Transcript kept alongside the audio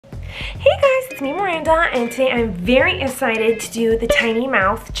Hey guys, it's me Miranda, and today I'm very excited to do the tiny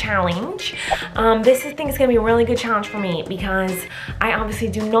mouth challenge. This I think is going to be a really good challenge for me because I obviously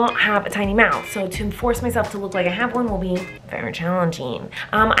do not have a tiny mouth, so to force myself to look like I have one will be very challenging.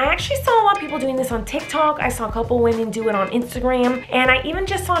 I actually saw a lot of people doing this on TikTok. I saw a couple women do it on Instagram, and I even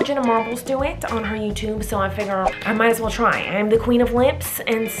just saw Jenna Marbles do it on her YouTube, so I figure I might as well try. I'm the queen of lips,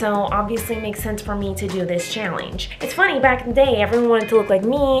 and so obviously it makes sense for me to do this challenge. It's funny, back in the day, everyone wanted to look like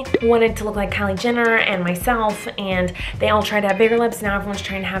me, wanted to look like Kylie Jenner and myself, and they all tried to have bigger lips. Now everyone's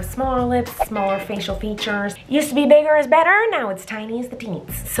trying to have smaller lips, smaller facial features. Used to be bigger is better, now it's tiny as the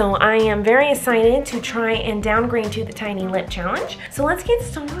teens. So I am very excited to try and downgrade to the tiny lip challenge. So let's get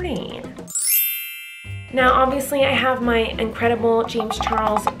started. Now obviously I have my incredible James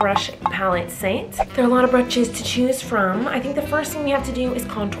Charles brush palette set. There are a lot of brushes to choose from. I think the first thing we have to do is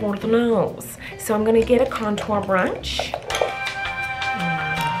contour the nose. So I'm gonna get a contour brush.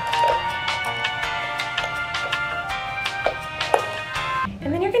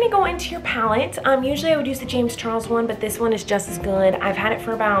 And then you're gonna go into your palette. Usually I would use the James Charles one, but this one is just as good. I've had it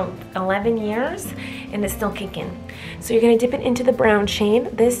for about 11 years and it's still kicking. So you're gonna dip it into the brown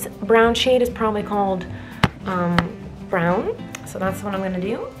shade. This brown shade is probably called brown. So that's what I'm gonna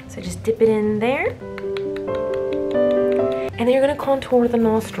do. So just dip it in there. And then you're gonna contour the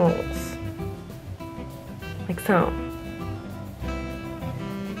nostrils. Like so.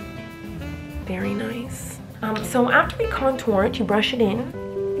 Very nice. So after we contour it, you brush it in.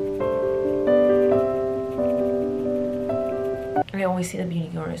 I always see the beauty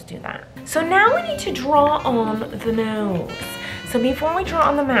gurus do that. So now we need to draw on the nose. So before we draw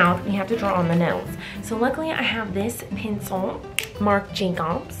on the mouth, we have to draw on the nose. So luckily I have this pencil, Marc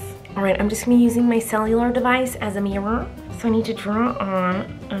Jacobs. All right, I'm just gonna be using my cellular device as a mirror. So I need to draw on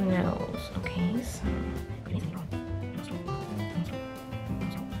a nose, okay? So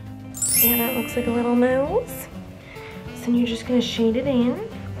yeah, that looks like a little nose. So then you're just gonna shade it in.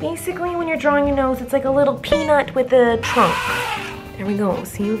 Basically, when you're drawing your nose, it's like a little peanut with a trunk. There we go.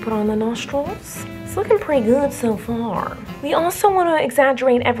 See, we put on the nostrils. It's looking pretty good so far. We also want to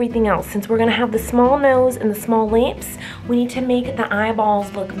exaggerate everything else. Since we're gonna have the small nose and the small lips, we need to make the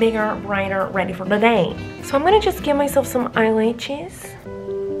eyeballs look bigger, brighter, ready for the day. So I'm gonna just give myself some eyelashes.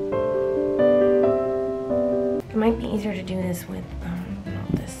 It might be easier to do this with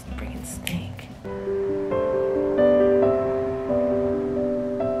not this friggin' stick.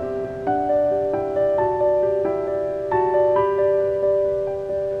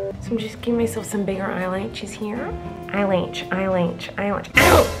 I'm just giving myself some bigger eyelashes here. Eyelash. Ow!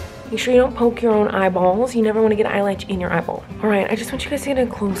 Make sure you don't poke your own eyeballs. You never want to get eyelash in your eyeball. All right, I just want you guys to get a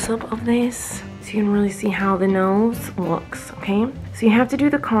close-up of this so you can really see how the nose looks, okay? So you have to do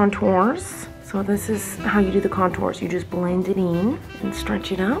the contours. So this is how you do the contours. You just blend it in and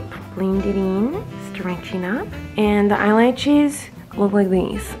stretch it up. Blend it in, stretch it up. And the eyelashes look like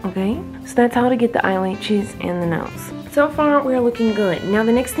these, okay? So that's how to get the eyelashes and the nose. So far, we're looking good. Now,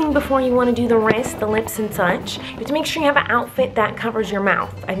 the next thing before you want to do the rest, the lips and such, you have to make sure you have an outfit that covers your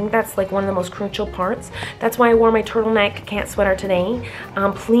mouth. I think that's like one of the most crucial parts. That's why I wore my turtleneck cat sweater today.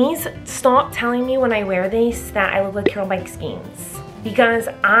 Please stop telling me when I wear this that I look like Carol Skins, because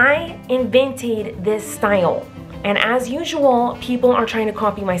I invented this style. And as usual, people are trying to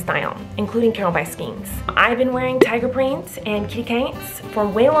copy my style, including Carol Skins. I've been wearing tiger prints and kitty cats for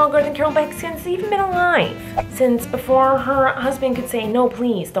way longer than Carol Skins has even been alive. Since before her husband could say, no,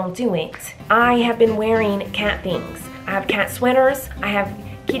 please, don't do it, I have been wearing cat things. I have cat sweaters, I have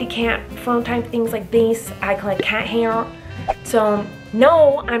kitty cat fur type things like this, I collect cat hair. So,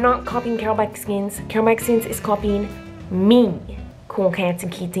 no, I'm not copying Carol Skins. Carol Skins is copying me, cool cats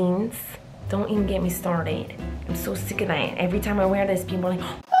and kittens. Don't even get me started. I'm so sick of that. Every time I wear this, people are like,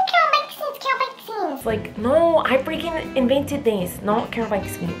 oh, Carol Skins. It's like, no, I freaking invented this, not Carol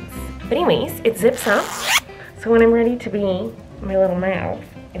Skins. But anyways, it zips up. So when I'm ready to be my little mouth,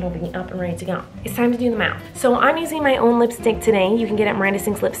 it'll be up and ready to go. It's time to do the mouth. So I'm using my own lipstick today. You can get it at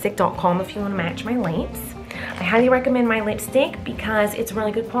MirandaSingsLipstick.com if you want to match my lips. I highly recommend my lipstick because it's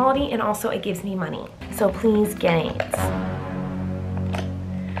really good quality and also it gives me money. So please get it.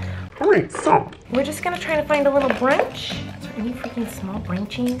 Alright, so we're just gonna try to find a little brush. Is there any freaking small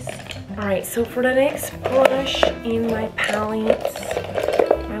branches? Alright, so for the next brush in my palette,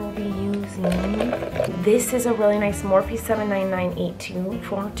 I will be using, this is a really nice Morphe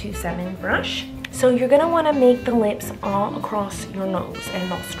 79982 brush. So you're gonna wanna make the lips all across your nose and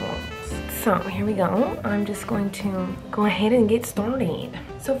nostrils. So here we go. I'm just going to go ahead and get started.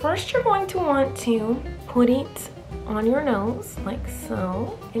 So first you're going to want to put it on your nose like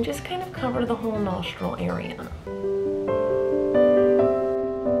so and just kind of cover the whole nostril area.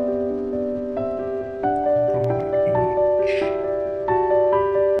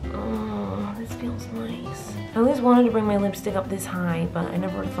 always wanted to bring my lipstick up this high, but I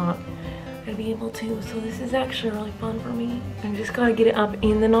never thought I'd be able to. So this is actually really fun for me. I'm just gotta get it up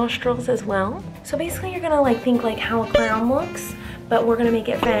in the nostrils as well. So basically you're gonna like think like how a clown looks, but we're gonna make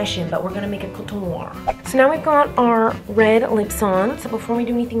it fashion, but we're gonna make it couture. So now we've got our red lips on. So before we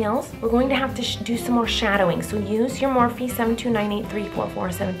do anything else, we're going to have to do some more shadowing. So use your Morphe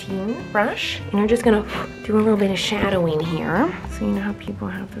 729834417 brush, and you're just gonna do a little bit of shadowing here. So you know how people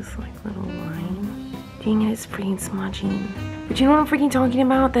have this like little line? Dang it, it's freaking smudging. But you know what I'm freaking talking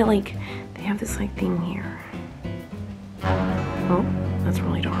about? That like, they have this like thing here. Oh, that's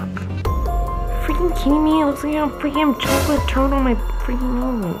really dark. Freaking kidding me? It looks like I have freaking chocolate turd on my freaking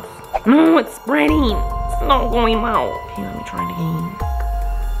nose. No, it's spreading. It's not going out. Okay, let me try it again.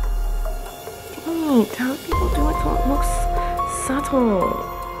 Dang it, how do people do it so it looks subtle?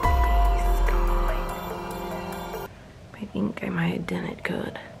 Please, God. I think I might have done it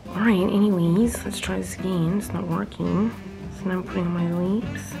good. Alright, anyways, let's try this again. It's not working. So now I'm putting on my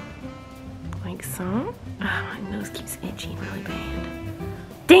lips. Like so. Oh, my nose keeps itching really bad.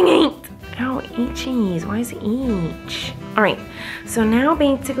 Dang it! Ow, itchies. Why is it itch? Alright, so now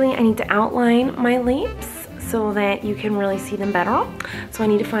basically I need to outline my lips so that you can really see them better. So I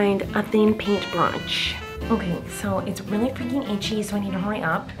need to find a thin paintbrush. Okay, so it's really freaking itchy, so I need to hurry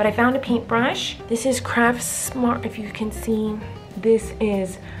up. But I found a paintbrush. This is Craft Smart, if you can see. This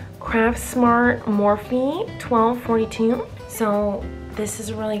is Craft Smart Morphe 1242. So this is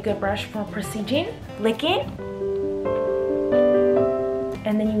a really good brush for precision. Lick it.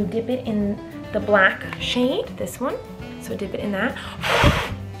 And then you dip it in the black shade, this one. So dip it in that.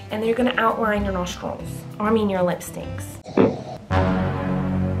 And then you're gonna outline your nostrils, or I mean your lipsticks.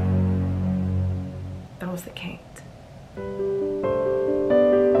 That was the cat.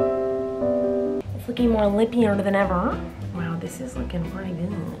 It's looking more lippier than ever. Wow, this is looking pretty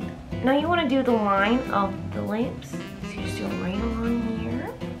good. Now you wanna do the line of the lips. So you just do it right along here,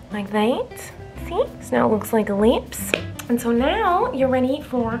 like that. See? So now it looks like lips. And so now you're ready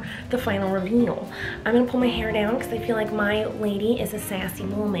for the final reveal. I'm gonna pull my hair down because I feel like my lady is a sassy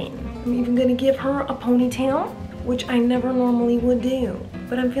woman. I'm even gonna give her a ponytail, which I never normally would do.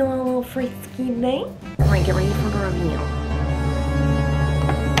 But I'm feeling a little frisky today. All right, get ready for the reveal.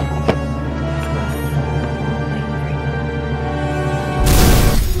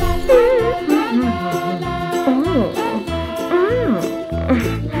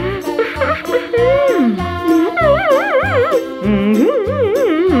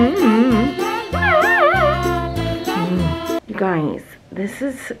 Guys, this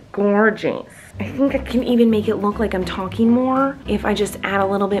is gorgeous. I think I can even make it look like I'm talking more if I just add a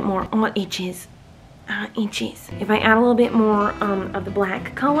little bit more. Oh, it itches. Itches. If I add a little bit more of the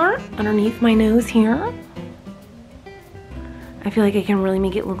black color underneath my nose here, I feel like I can really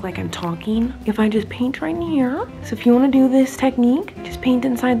make it look like I'm talking if I just paint right here. So if you want to do this technique, just paint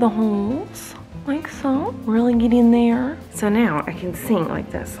inside the holes like so. Really get in there. So now I can sing like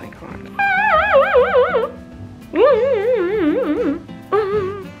this, like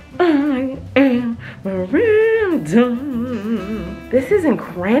I am Miranda. This is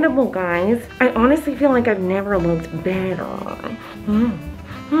incredible, guys. I honestly feel like I've never looked better.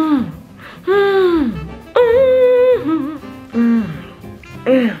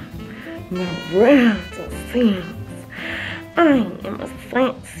 MirandaSings. I am a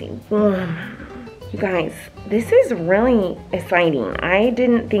fancy woman. You guys, this is really exciting. I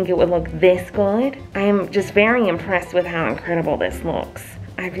didn't think it would look this good. I am just very impressed with how incredible this looks.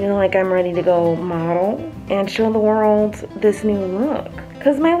 I feel like I'm ready to go model and show the world this new look.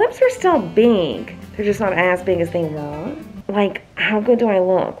 Because my lips are still big. They're just not as big as they were. Like, how good do I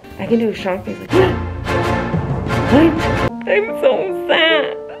look? I can do a shock face like, what? I'm so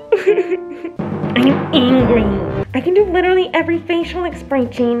sad. I'm angry. I can do literally every facial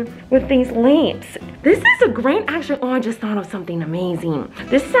expression with these lips. This is a great, actually, oh, I just thought of something amazing.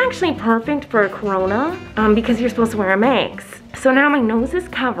 This is actually perfect for a corona because you're supposed to wear a mask. So now my nose is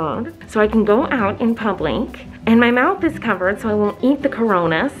covered so I can go out in public, and my mouth is covered so I won't eat the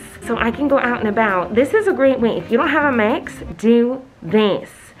coronas, so I can go out and about. This is a great way. If you don't have a mask, do this.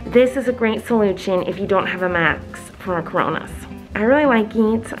 This is a great solution if you don't have a mask for a coronas. I really like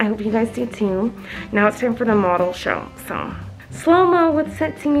it. I hope you guys do too. Now it's time for the model show. So, slow-mo with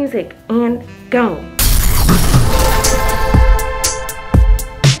sexy music, and go.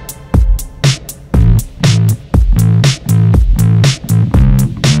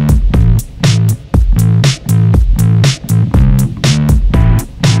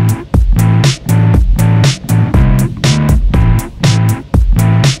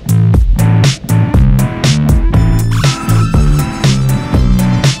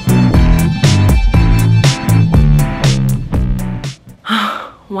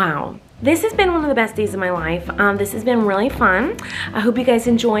 this has been one of the best days of my life. This has been really fun. I hope you guys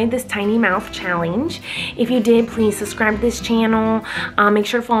enjoyed this tiny mouth challenge. If you did, please subscribe to this channel. Make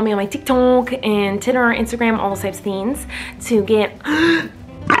sure to follow me on my TikTok and Twitter, Instagram, all those types of things to get...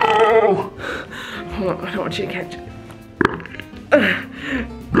 Oh! Hold on, I don't want you to catch it.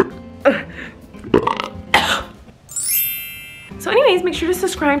 So anyways, make sure to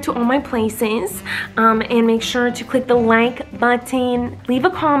subscribe to all my places and make sure to click the like button. Leave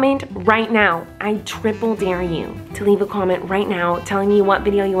a comment right now. I triple dare you to leave a comment right now telling me what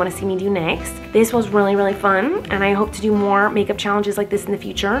video you want to see me do next. This was really, really fun, and I hope to do more makeup challenges like this in the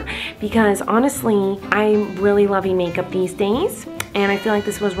future because honestly, I'm really loving makeup these days. And I feel like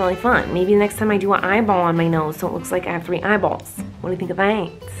this was really fun. Maybe the next time I do an eyeball on my nose so it looks like I have 3 eyeballs. What do you think of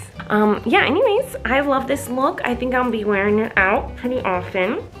that? Yeah, anyways, I love this look. I think I'll be wearing it out pretty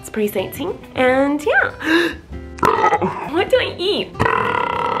often. It's pretty sexy. And yeah. What do I eat?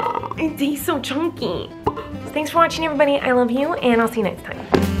 It tastes so chunky. Thanks for watching, everybody. I love you, and I'll see you next time.